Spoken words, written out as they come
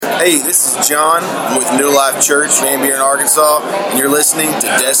Hey, this is John. I'm with New Life Church, Van Buren, Arkansas, and you're listening to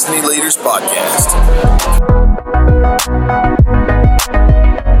Destiny Leaders Podcast.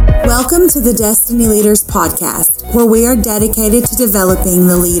 Welcome to the Destiny Leaders Podcast, where we are dedicated to developing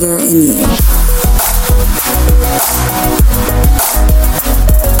the leader in you.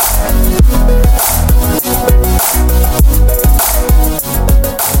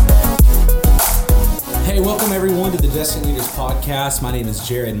 Welcome everyone to the Destiny Leaders Podcast. My name is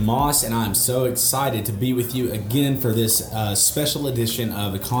Jared Moss, and I'm so excited to be with you again for this special edition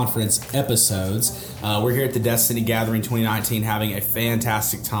of the conference episodes. We're here at the Destiny Gathering 2019 having a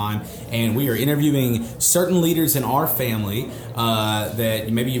fantastic time, and we are interviewing certain leaders in our family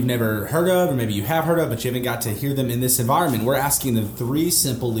that maybe you've never heard of, or maybe you have heard of, but you haven't got to hear them in this environment. We're asking them 3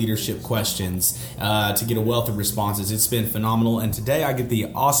 simple leadership questions to get a wealth of responses. It's been phenomenal, and today I get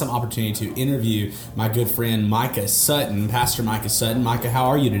the awesome opportunity to interview my good friend Micah Sutton, Pastor Micah Sutton. Micah, how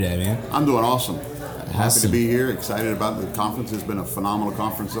are you today, man? I'm doing awesome. Happy to be here. Excited about the conference. It's been a phenomenal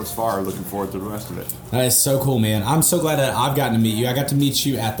conference thus far. Looking forward to the rest of it. That is so cool, man. I'm so glad that I've gotten to meet you. I got to meet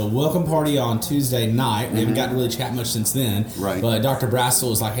you at the welcome party on Tuesday night. We haven't gotten to really chat much since then. Right. But Dr. Brassel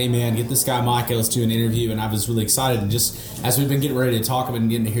was like, hey, man, get this guy Micah. Let's do an interview. And I was really excited. And just as we've been getting ready to talk about and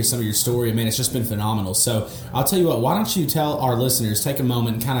getting to hear some of your story, man, it's just been phenomenal. So I'll tell you what, why don't you tell our listeners, take a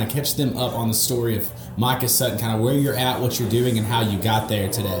moment and kind of catch them up on the story of Micah Sutton, kind of where you're at, what you're doing, and how you got there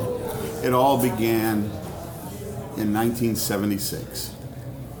today. It all began in 1976.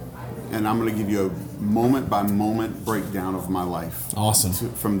 And I'm going to give you a moment-by-moment breakdown of my life. Awesome.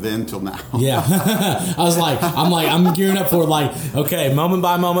 From then till now. Yeah. I'm gearing up for okay, moment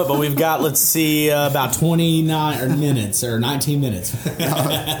by moment, but we've got, let's see, about 29 minutes or 19 minutes.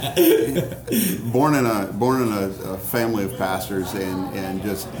 Born in a family of pastors and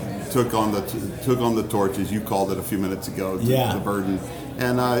just took on the torch, as you called it a few minutes ago, the burden.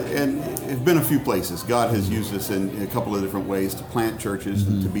 And it's been a few places. God has used us in a couple of different ways to plant churches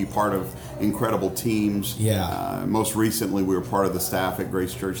and to be part of incredible teams. Yeah. Most recently, we were part of the staff at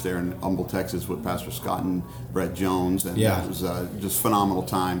Grace Church there in Humble, Texas, with Pastor Scott and Brett Jones, and that was just a phenomenal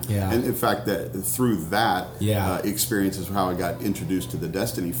time. Yeah. And in fact, through that experience is how I got introduced to the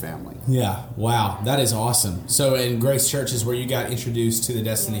Destiny family. Yeah. Wow, that is awesome. So, in Grace Church is where you got introduced to the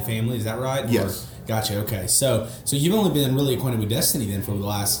Destiny family. Is that right? Yes. Gotcha. Okay. So you've only been really acquainted with Destiny then for the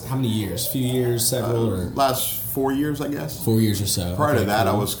last how many years? A few years, several, or last 4 years, I guess. 4 years or so. Prior to that,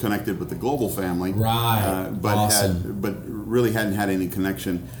 cool. I was connected with the global family, right? But awesome. but really hadn't had any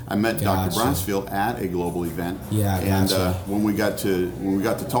connection. I met Dr. Brassfield at a global event. Yeah. And gotcha. When we got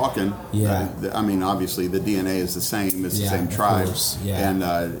to talking, obviously the DNA is the same. It's the same tribe. Course. Yeah.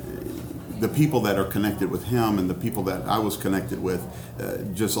 And the people that are connected with him and the people that I was connected with,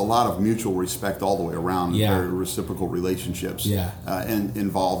 just a lot of mutual respect all the way around, very reciprocal relationships and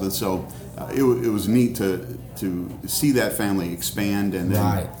involved. And so it was neat to see that family expand. And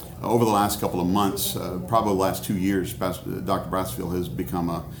then over the last couple of months, probably the last 2 years, Dr. Brassfield has become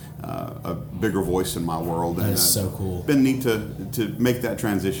a bigger voice in my world. That is so cool. It's been neat to make that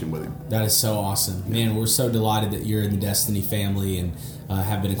transition with him. That is so awesome. Man, we're so delighted that you're in the Destiny family and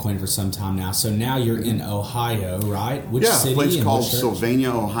have been acquainted for some time now. So now you're in Ohio, right? Which city? A place called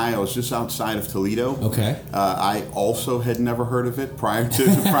Sylvania, Ohio. It's just outside of Toledo. Okay. I also had never heard of it prior to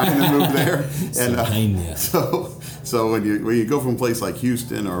move there. Sylvania. So when you go from a place like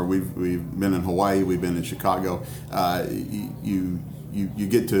Houston, or we've been in Hawaii, we've been in Chicago, you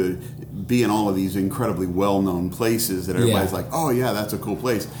get to be in all of these incredibly well-known places that everybody's like, oh yeah, that's a cool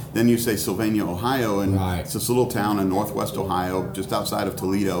place. Then you say Sylvania, Ohio, and it's this little town in northwest Ohio, just outside of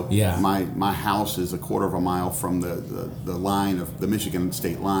Toledo. Yeah. My house is a quarter of a mile from the line of the Michigan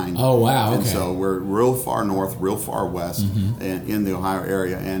state line. Oh wow! And so we're real far north, real far west, and in the Ohio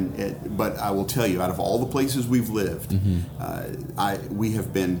area. But I will tell you, out of all the places we've lived, we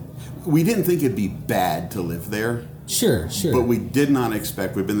didn't think it'd be bad to live there. Sure. But we did not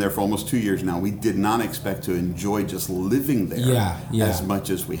expect, we've been there for almost 2 years now, we did not expect to enjoy just living there as much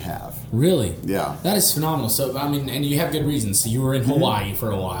as we have. Really? Yeah. That is phenomenal. So, I mean, and you have good reasons. So you were in Hawaii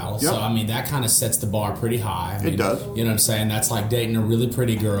for a while. Yep. So, I mean, that kind of sets the bar pretty high. I mean, it does. You know what I'm saying? That's like dating a really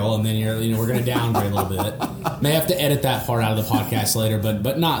pretty girl, and then we're going to downgrade a little bit. May have to edit that part out of the podcast later,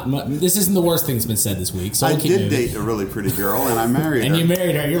 but not. This isn't the worst thing that's been said this week. So I did date a really pretty girl, and I married her. And you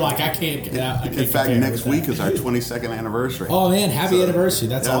married her. You're like, I can't get out. In fact, next week is our 26th 22nd anniversary. Oh man, happy anniversary!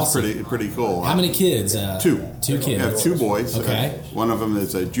 That's awesome. That's pretty cool. How many kids? Two. Two kids. We have two boys. Okay. One of them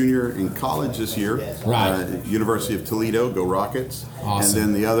is a junior in college this year. Right. University of Toledo. Go Rockets. Awesome.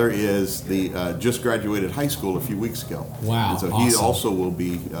 And then the other is the just graduated high school a few weeks ago. Wow. And so he also will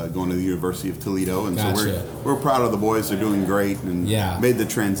be going to the University of Toledo. And so we're proud of the boys. They're doing great and made the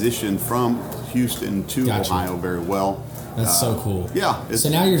transition from Houston to Ohio very well. That's so cool. Yeah. So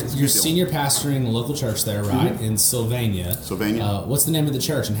now you're senior pastoring a local church there, right? Mm-hmm. In Sylvania. What's the name of the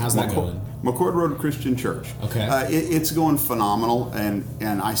church and how's that going? McCord Road Christian Church. Okay. It's going phenomenal,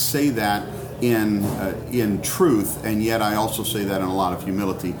 and I say that in truth, and yet I also say that in a lot of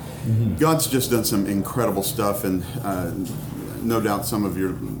humility. Mm-hmm. God's just done some incredible stuff, and no doubt some of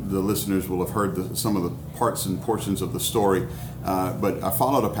the listeners will have heard some of the parts and portions of the story. But I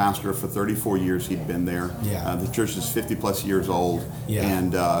followed a pastor for 34 years. He'd been there. Yeah. The church is 50 plus years old. Yeah.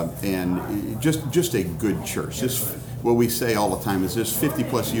 And just a good church. Just what we say all the time is there's 50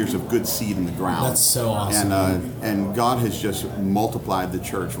 plus years of good seed in the ground. That's so awesome. And God has just multiplied the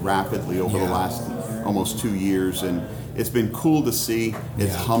church rapidly over the last almost 2 years, and it's been cool to see.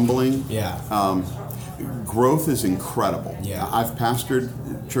 It's humbling. Yeah. Growth is incredible. Yeah. I've pastored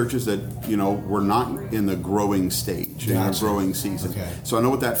churches that were not in the growing stage, in the growing season. Okay. So I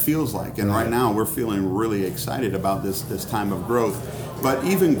know what that feels like. And right now we're feeling really excited about this time of growth. But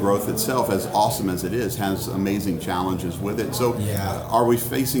even growth itself, as awesome as it is, has amazing challenges with it. So are we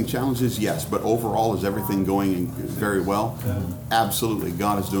facing challenges? Yes. But overall, is everything going very well? Mm-hmm. Absolutely.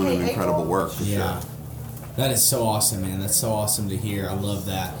 God is doing an incredible work for sure. That is so awesome, man. That's so awesome to hear. I love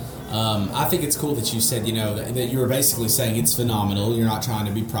that. I think it's cool that you said, that you were basically saying it's phenomenal. You're not trying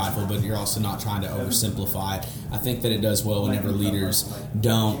to be prideful, but you're also not trying to oversimplify it. I think that it does well whenever leaders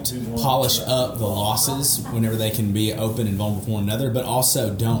don't polish up the losses, whenever they can be open and vulnerable for one another, but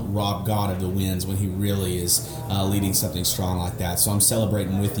also don't rob God of the wins when He really is leading something strong like that. So I'm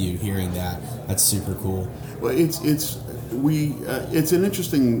celebrating with you hearing that. That's super cool. Well, it's an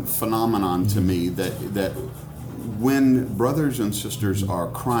interesting phenomenon to me that when brothers and sisters are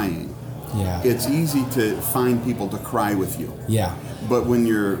crying, it's easy to find people to cry with you. Yeah. But when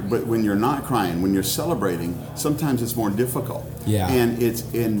you're not crying, when you're celebrating, sometimes it's more difficult. Yeah.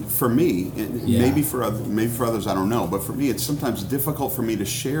 And for me, maybe for others, I don't know. But for me, it's sometimes difficult for me to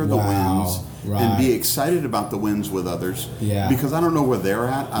share the wins and be excited about the wins with others. Yeah. Because I don't know where they're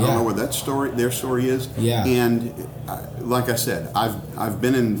at. I don't know where their story is. Yeah. And like I said, I've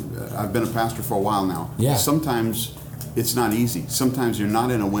been a pastor for a while now. Yeah. Sometimes it's not easy. Sometimes you're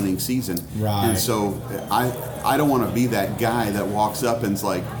not in a winning season. Right. And so I don't want to be that guy that walks up and's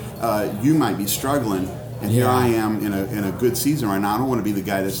like, you might be struggling, and here I am in a good season right now. I don't want to be the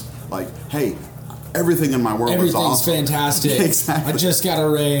guy that's like, hey, everything in my world is awesome. Everything's fantastic. Exactly. I just got a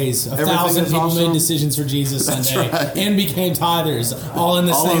raise. 1,000 people made decisions for Jesus Sunday and became tithers all in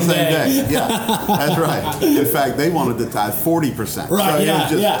the same day. Yeah, that's right. In fact, they wanted to tithe 40%. Right,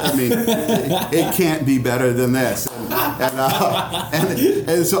 so I mean, it can't be better than this.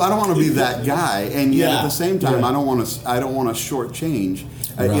 And so I don't want to be that guy, and yet at the same time, I don't want to shortchange.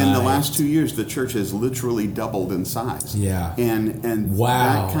 In the last 2 years, the church has literally doubled in size. Yeah, and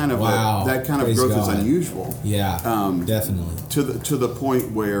that kind of growth is unusual. Yeah, definitely. To the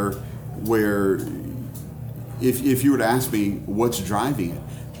point where if you were to ask me what's driving it,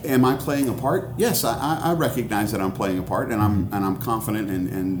 am I playing a part? Yes, I recognize that I'm playing a part, and I'm confident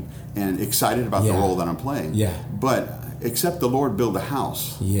and excited about the role that I'm playing. Yeah, but except the Lord build a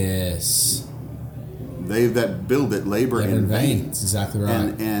house. Yes. They that build it labor in vain. That's exactly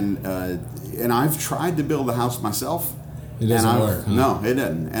right. And I've tried to build a house myself. It doesn't work. Huh? No, it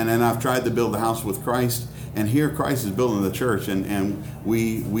doesn't. And then I've tried to build a house with Christ. And here Christ is building the church, and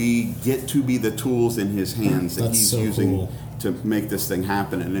we get to be the tools in His hands that He's using to make this thing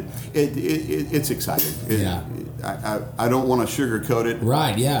happen. And it's exciting. I don't want to sugarcoat it.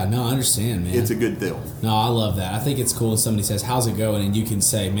 Right, yeah. No, I understand, man. It's a good deal. No, I love that. I think it's cool when somebody says, how's it going? And you can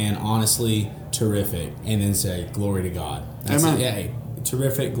say, man, honestly, terrific. And then say, glory to God. That's Amen. It. Yeah, hey,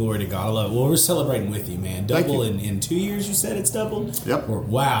 terrific, glory to God. I love it. Well, we're celebrating with you, man. Double in 2 years, you said it's doubled? Yep.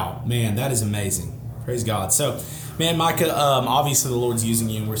 Wow, man, that is amazing. Praise God. So, man, Micah, obviously the Lord's using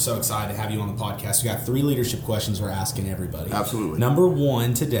you, and we're so excited to have you on the podcast. We got 3 leadership questions we're asking everybody. Absolutely. Number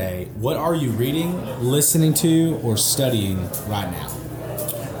 1 today, what are you reading, listening to, or studying right now?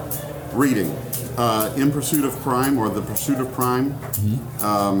 Reading. In Pursuit of Prime, or The Pursuit of Prime,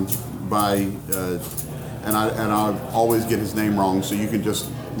 by, and I always get his name wrong, so you can just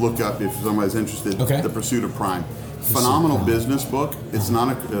look up if somebody's interested, The Pursuit of Prime. Phenomenal business book. It's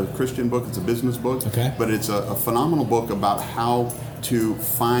not a Christian book, it's a business book. Okay. But it's a phenomenal book about how to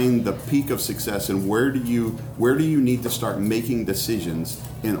find the peak of success, and where do you need to start making decisions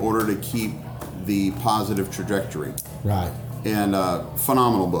in order to keep the positive trajectory. Right. And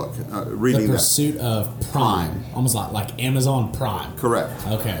phenomenal book. Reading The Pursuit of Prime. Almost like Amazon Prime. Correct.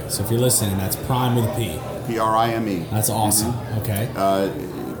 Okay, so if you're listening, that's Prime with a P. Prime. That's awesome. Mm-hmm. Okay.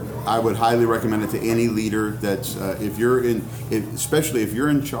 I would highly recommend it to any leader that's especially if you're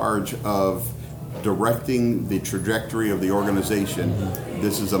in charge of directing the trajectory of the organization. Mm-hmm.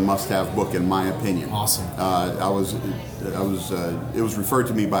 This is a must-have book, in my opinion. Awesome. It was referred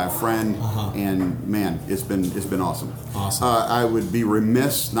to me by a friend, and man, it's been awesome. Awesome. I would be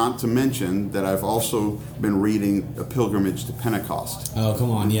remiss not to mention that I've also been reading A Pilgrimage to Pentecost. Oh,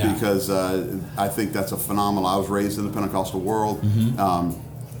 come on, yeah. Because I think that's a phenomenal. I was raised in the Pentecostal world. Mm-hmm.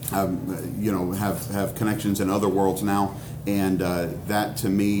 Have connections in other worlds now. And that, to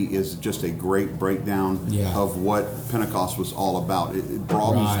me, is just a great breakdown of what Pentecost was all about. It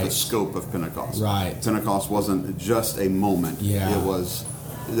broadens the scope of Pentecost. Right. Pentecost wasn't just a moment. Yeah.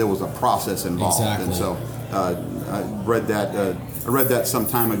 There was a process involved. Exactly. And so I read that some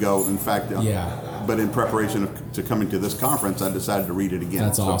time ago. In fact, but in preparation to coming to this conference, I decided to read it again.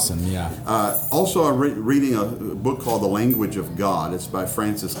 That's awesome, yeah. Also, I'm reading a book called The Language of God. It's by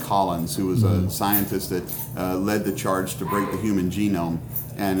Francis Collins, who was a scientist that led the charge to break the human genome.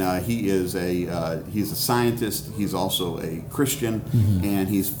 And he's a scientist. He's also a Christian, and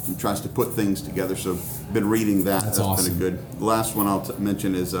he tries to put things together. So, been reading that. That's been awesome. good. The last one I'll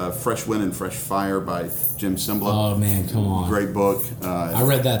mention is Fresh Wind and Fresh Fire by Jim Simbla. Oh man, come on! Great book. I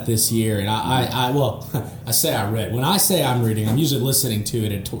read that this year, and I say I read. When I say I'm reading, I'm usually listening to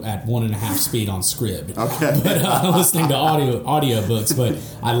it at 1.5 speed on Scribd. Okay. But I'm listening to audio books. But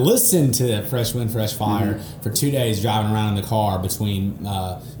I listened to Fresh Wind, Fresh Fire for 2 days driving around in the car between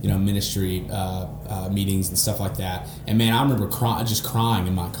ministry meetings and stuff like that. And man, I remember just crying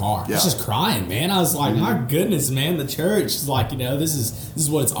in my car. Yeah. I was just crying, man. I was like, my goodness, man, the church is like, this is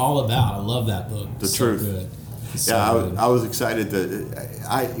what it's all about. I love that book. The truth. Good. I was excited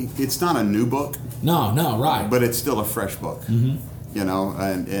it's not a new book. No, right. But it's still a fresh book. Mm-hmm.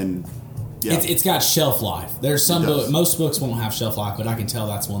 And yeah. It's got shelf life. There's some most books won't have shelf life, but I can tell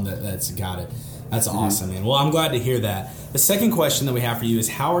that's one that's got it. That's awesome, man. Well, I'm glad to hear that. The second question that we have for you is,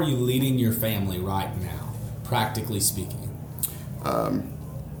 how are you leading your family right now, practically speaking?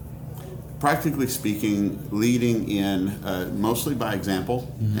 Practically speaking, leading in mostly by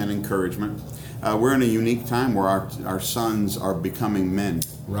example and encouragement. We're in a unique time where our sons are becoming men.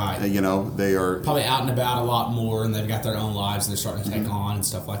 Right. They are probably out and about a lot more, and they've got their own lives they're starting to take on and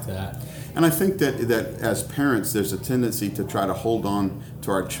stuff like that. And I think that as parents, there's a tendency to try to hold on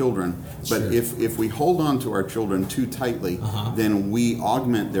to our children. But sure. if we hold on to our children too tightly, then we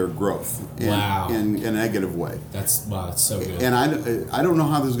augment their growth in a negative way. That's so good. And I don't know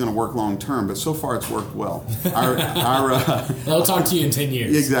how this is going to work long term, but so far it's worked well. They'll talk to you in 10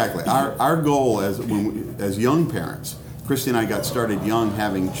 years. Exactly. Our goal as young parents, Christy and I got started young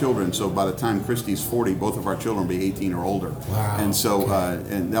having children, so by the time Christy's 40, both of our children will be 18 or older. Wow. And so,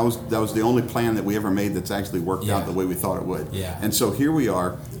 and that was the only plan that we ever made that's actually worked out the way we thought it would. Yeah. And so here we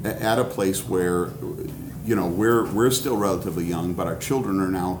are at a place where, we're still relatively young, but our children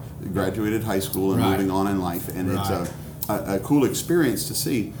are now graduated high school and moving on in life, and it's a cool experience to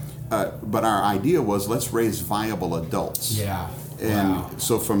see. But our idea was, let's raise viable adults. Yeah. And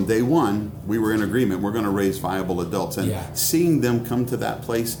so from day one, we were in agreement. We're going to raise viable adults. And seeing them come to that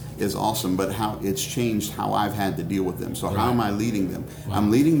place is awesome, but how it's changed how I've had to deal with them. So how am I leading them? Wow.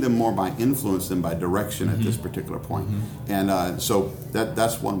 I'm leading them more by influence than by direction at this particular point. And so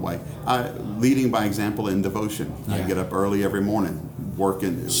that's one way. Leading by example in devotion. I get up early every morning, work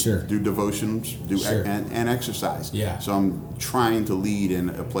and do devotions, and exercise. Yeah. So I'm trying to lead in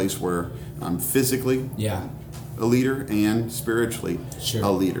a place where I'm physically a leader and spiritually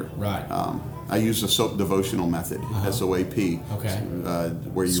a leader. Right. I use the SOAP devotional method, SOAP. Okay.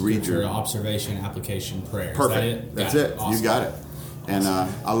 Where you read your observation, application, prayer. Perfect. That's it. Awesome. You got it. And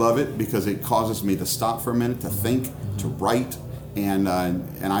I love it because it causes me to stop for a minute, to think, to write, and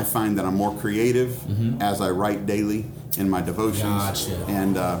I find that I'm more creative as I write daily in my devotions. Gotcha.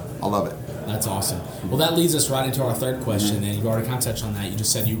 And I love it. That's awesome. Well, that leads us right into our third question, and you've already kind of touched on that. You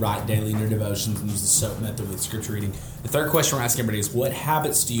just said you write daily in your devotions and use the SOAP method with scripture reading. The third question we're asking everybody is, what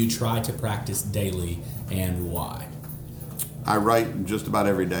habits do you try to practice daily, and why? I write just about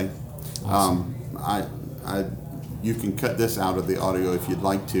every day. Awesome. You can cut this out of the audio if you'd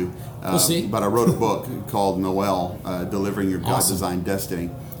like to. We'll see. But I wrote a book called Noel, Delivering Your God-Designed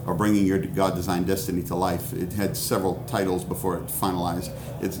Destiny, or Bringing Your God-Designed Destiny to Life. It had several titles before it finalized.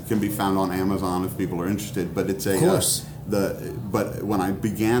 It can be found on Amazon if people are interested. But it's But when I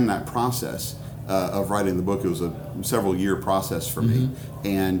began that process of writing the book, it was a several-year process for me,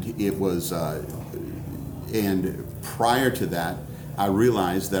 and it was. And prior to that, I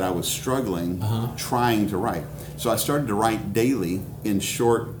realized that I was struggling trying to write. So I started to write daily in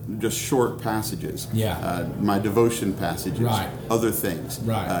short passages. Yeah. My devotion passages. Right. Other things.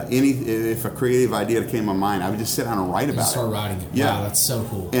 Right. If a creative idea came to my mind, I would just sit down and write about it. Start writing it. Yeah. Wow, that's so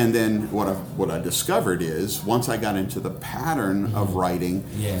cool. And then what I discovered is once I got into the pattern of writing,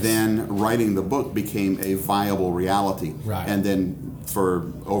 then writing the book became a viable reality. Right. And then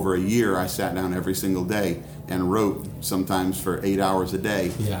for over a year, I sat down every single day and wrote, sometimes for 8 hours a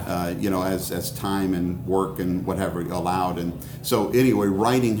day, as time and work and whatever allowed. And so anyway,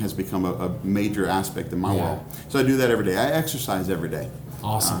 writing has become a major aspect of my world. So I do that every day. I exercise every day.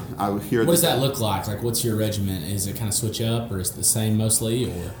 Awesome. What does that look like? Like, what's your regimen? Is it kind of switch up, or is it the same mostly?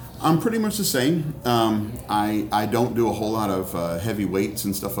 Or I'm pretty much the same. I don't do a whole lot of heavy weights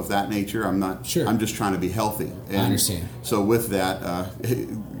and stuff of that nature. I'm not. Sure. I'm just trying to be healthy. And I understand. So with that,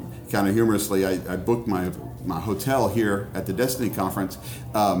 kind of humorously, I booked my hotel here at the Destiny Conference.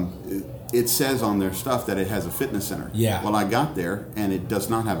 It says on their stuff that it has a fitness center. Yeah. Well, I got there and it does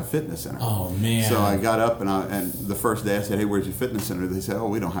not have a fitness center. Oh man. So I got up and the first day I said, "Hey, where's your fitness center?" They said, "Oh,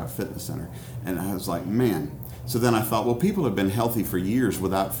 we don't have a fitness center." And I was like, man. So then I thought, well, people have been healthy for years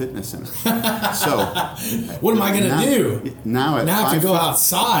without fitness centers. So what am I going to do? Now I have to go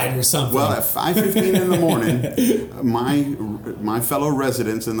outside or something. Well, at 5:15 in the morning, my fellow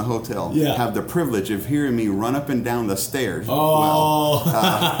residents in the hotel have the privilege of hearing me run up and down the stairs. Oh,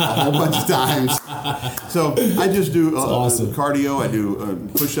 a whole bunch of times. So I just do awesome. cardio. I do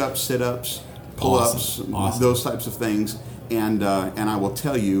push-ups, sit-ups, pull-ups, those types of things. And I will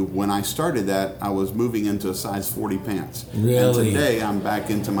tell you, when I started that, I was moving into a size 40 pants. Really? And today, I'm back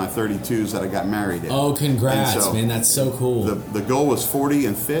into my 32s that I got married in. Oh, congrats, man! That's so cool. The goal was 40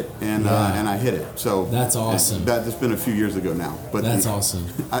 and fit, and I hit it. So that's awesome. That's been a few years ago now. But that's awesome.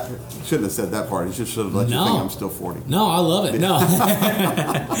 I shouldn't have said that part. I just should have let you think I'm still 40. No, I love it. No.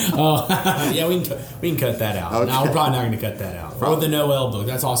 Yeah, we can cut that out. Okay. No, we're probably not going to cut that out. Probably. Or the Noel book.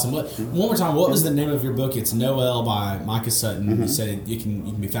 That's awesome. One more time, what was the name of your book? It's Noel by Micah Sutton. You said you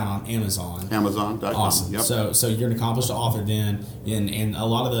can be found on Amazon. Amazon.com. Awesome. Yep. So you're an accomplished author then, and a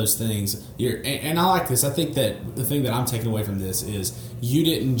lot of those things. And I like this. I think that the thing that I'm taking away from this is you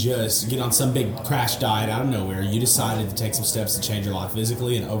didn't just get on some big crash diet out of nowhere. You decided to take some steps to change your life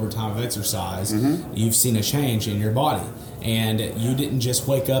physically, and over time of exercise, you've seen a change in your body. And you didn't just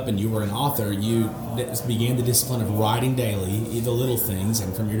wake up and you were an author. You began the discipline of writing daily, the little things,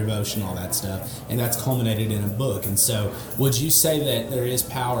 and from your devotion, all that stuff. And that's culminated in a book. And so would you say that there is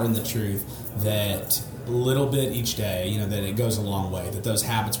power in the truth that a little bit each day, that it goes a long way, that those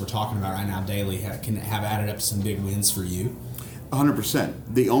habits we're talking about right now daily can have added up to some big wins for you? 100%.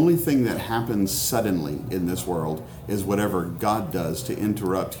 The only thing that happens suddenly in this world is whatever God does to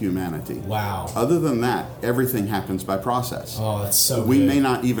interrupt humanity. Wow. Other than that, everything happens by process. Oh, that's so We good. may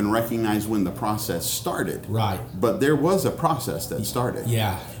not even recognize when the process started. Right. But there was a process that started.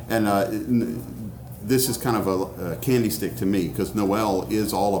 Yeah. And this is kind of a candy stick to me, because Noel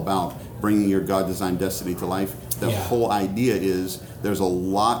is all about bringing your God-designed destiny to life. The whole idea is there's a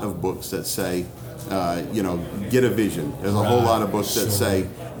lot of books that say, get a vision. There's a whole lot of books that say,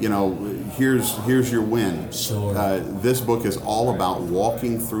 here's your win. Sure. This book is all about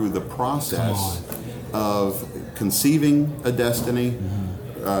walking through the process of conceiving a destiny,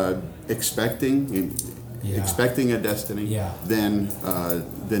 expecting a destiny, then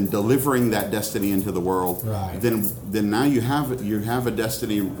delivering that destiny into the world. Right. Then now you have a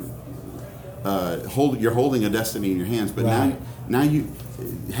destiny. You're holding a destiny in your hands, but now you.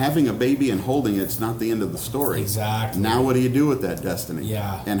 Having a baby and holding it's not the end of the story. Exactly. Now what do you do with that destiny?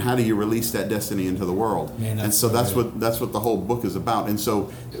 Yeah. And how do you release that destiny into the world? Man, and so that's what the whole book is about. And so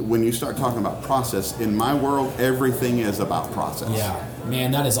when you start talking about process, in my world, everything is about process. Yeah.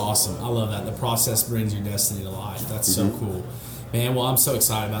 Man, that is awesome. I love that. The process brings your destiny to life. That's so cool. Man, well, I'm so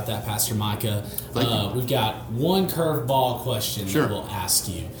excited about that, Pastor Micah. We've got one curveball question that we'll ask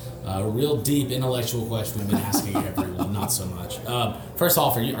you. A real deep intellectual question we've been asking everyone, not so much. First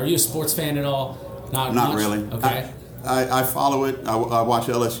off, are you a sports fan at all? Not really. Okay. I follow it. I watch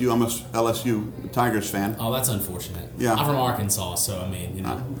LSU. I'm a LSU Tigers fan. Oh, that's unfortunate. Yeah. I'm from Arkansas, so I mean,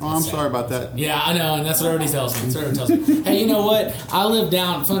 I'm sorry about that. Yeah, I know, and that's what everybody tells me. Hey, you know what? I lived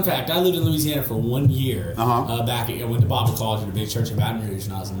in Louisiana for 1 year. I went to Bible college at a big church in Baton Rouge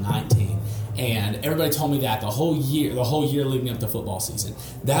when I was 19. And everybody told me that the whole year leading up to football season.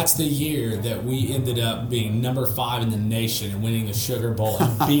 That's the year that we ended up being number 5 in the nation and winning the Sugar Bowl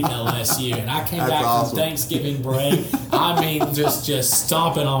and beating LSU. And I came back from Thanksgiving break. I mean, just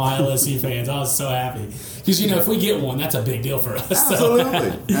stomping on my LSU fans. I was so happy. Because, if we get one, that's a big deal for us.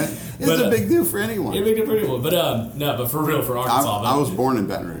 Absolutely. It's a big deal for anyone. It's a big deal for anyone. But for real, for Arkansas. I was born in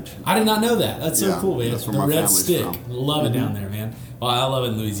Baton Rouge. I did not know that. That's so cool, man. That's where the my Red family's Stick. from. Love it down there, man. Well, I love it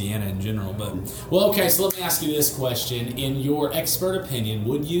in Louisiana in general. Okay, so let me ask you this question. In your expert opinion,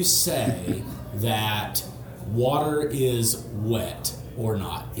 would you say that water is wet or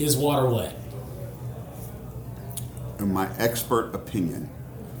not? Is water wet? In my expert opinion.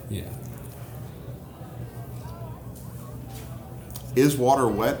 Yeah. Is water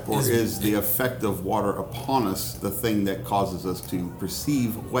wet, or is the effect of water upon us the thing that causes us to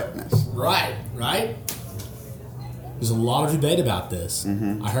perceive wetness? Right. There's a lot of debate about this.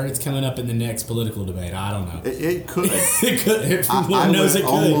 Mm-hmm. I heard it's coming up in the next political debate. I don't know. It could. It could. I would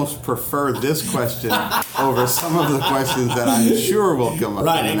almost prefer this question over some of the questions that I'm sure will come up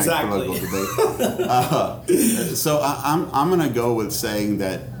in the next political debate. So I'm going to go with saying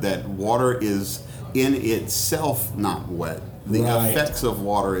that water is in itself not wet. The effects of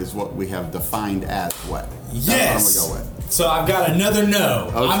water is what we have defined as wet. Yes. That's what I'm going to go with. So I've got another no.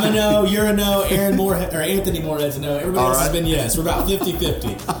 Okay. I'm a no, you're a no, Anthony Moorhead's a no. Everybody else has been yes. We're about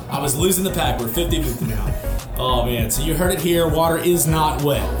 50-50. I was losing the pack. We're 50-50 now. Oh, man. So you heard it here. Water is not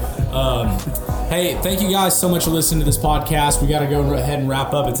wet. Hey, thank you guys so much for listening to this podcast. We got to go ahead and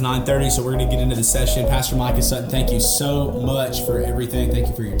wrap up. It's 9:30, so we're going to get into the session. Pastor Micah Sutton, thank you so much for everything. Thank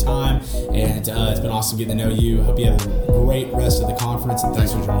you for your time, and it's been awesome getting to know you. Hope you have a great rest of the conference, and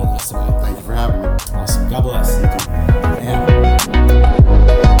thanks for joining us today. Thank you for having me. Awesome. God bless.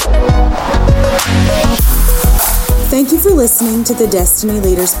 Thank you for listening to the Destiny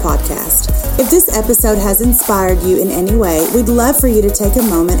Leaders Podcast. If this episode has inspired you in any way, we'd love for you to take a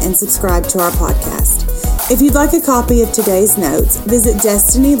moment and subscribe to our podcast. If you'd like a copy of today's notes, visit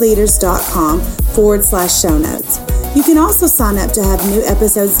destinyleaders.com/show notes. You can also sign up to have new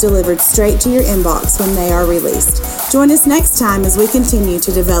episodes delivered straight to your inbox when they are released. Join us next time as we continue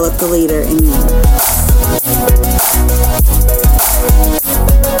to develop the leader in you.